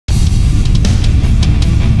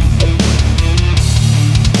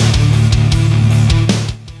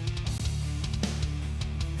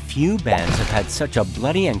Few bands have had such a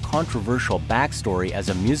bloody and controversial backstory as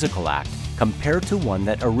a musical act compared to one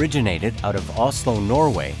that originated out of Oslo,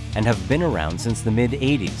 Norway, and have been around since the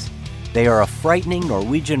mid-80s. They are a frightening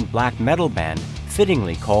Norwegian black metal band,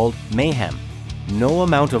 fittingly called Mayhem. No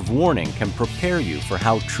amount of warning can prepare you for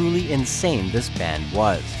how truly insane this band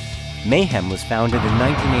was. Mayhem was founded in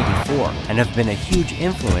 1984 and have been a huge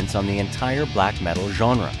influence on the entire black metal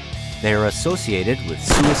genre. They are associated with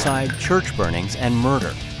suicide, church burnings, and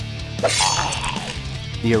murder.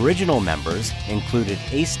 The original members included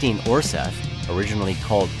Eystein Aarseth, originally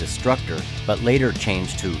called Destructor, but later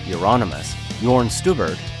changed to Euronymous, Jorn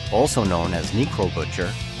Stubbard, also known as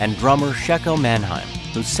Necrobutcher, and drummer Shekel Mannheim,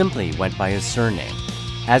 who simply went by his surname.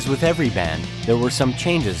 As with every band, there were some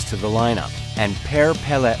changes to the lineup, and Per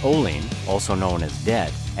Pelle Olin, also known as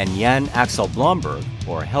Dead, and Jan Axel Blomberg,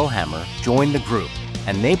 or Hellhammer, joined the group,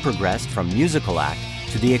 and they progressed from musical act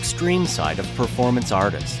to the extreme side of performance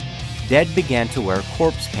artists. Dead began to wear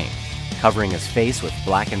corpse paint, covering his face with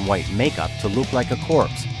black and white makeup to look like a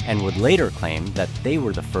corpse, and would later claim that they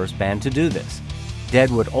were the first band to do this. Dead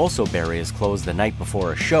would also bury his clothes the night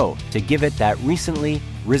before a show to give it that recently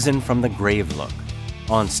risen from the grave look.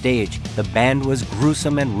 On stage, the band was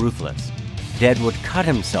gruesome and ruthless. Dead would cut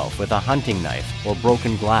himself with a hunting knife or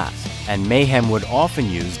broken glass, and Mayhem would often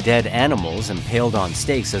use dead animals impaled on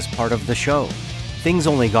stakes as part of the show. Things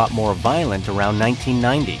only got more violent around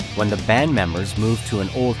 1990, when the band members moved to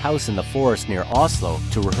an old house in the forest near Oslo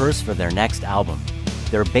to rehearse for their next album.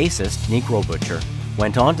 Their bassist, Necrobutcher,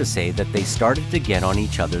 went on to say that they started to get on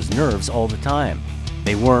each other's nerves all the time.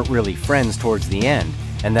 They weren't really friends towards the end,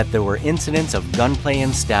 and that there were incidents of gunplay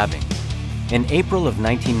and stabbings. In April of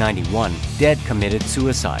 1991, Dead committed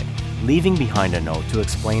suicide, leaving behind a note to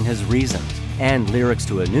explain his reasons, and lyrics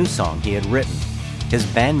to a new song he had written. His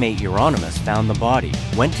bandmate Euronymous found the body,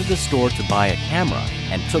 went to the store to buy a camera,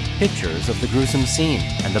 and took pictures of the gruesome scene,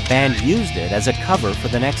 and the band used it as a cover for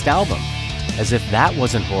the next album. As if that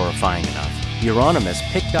wasn't horrifying enough, Euronymous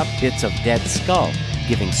picked up bits of Dead's skull,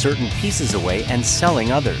 giving certain pieces away and selling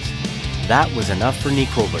others. That was enough for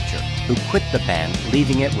Necrobutcher, who quit the band,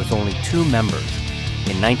 leaving it with only 2 members.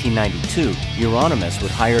 In 1992, Euronymous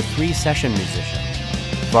would hire 3 session musicians: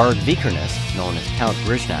 Varg Vikerns, known as Count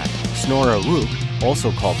Grishnak, Snorre Rook,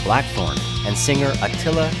 also called Blackthorn, and singer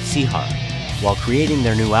Attila Sihar. While creating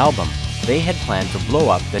their new album, they had planned to blow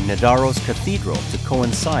up the Nidaros Cathedral to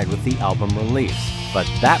coincide with the album release, but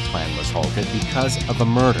that plan was halted because of a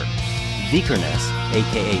murder. Vikernes,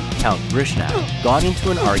 aka Count Grishnak, got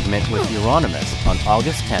into an argument with Euronymous on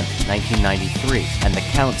August 10, 1993, and the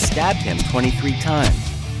Count stabbed him 23 times.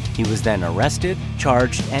 He was then arrested,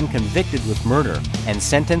 charged, and convicted with murder, and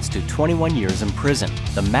sentenced to 21 years in prison,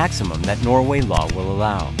 the maximum that Norway law will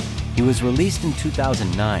allow. He was released in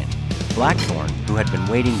 2009. Blackthorn, who had been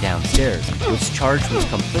waiting downstairs, was charged with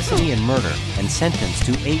complicity in murder and sentenced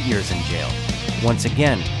to 8 years in jail. Once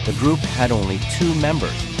again, the group had only 2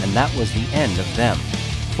 members, and that was the end of them.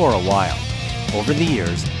 For a while. Over the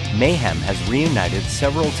years, Mayhem has reunited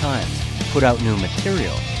several times, put out new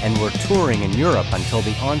material, and were touring in Europe until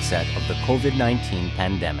the onset of the COVID-19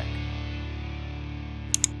 pandemic.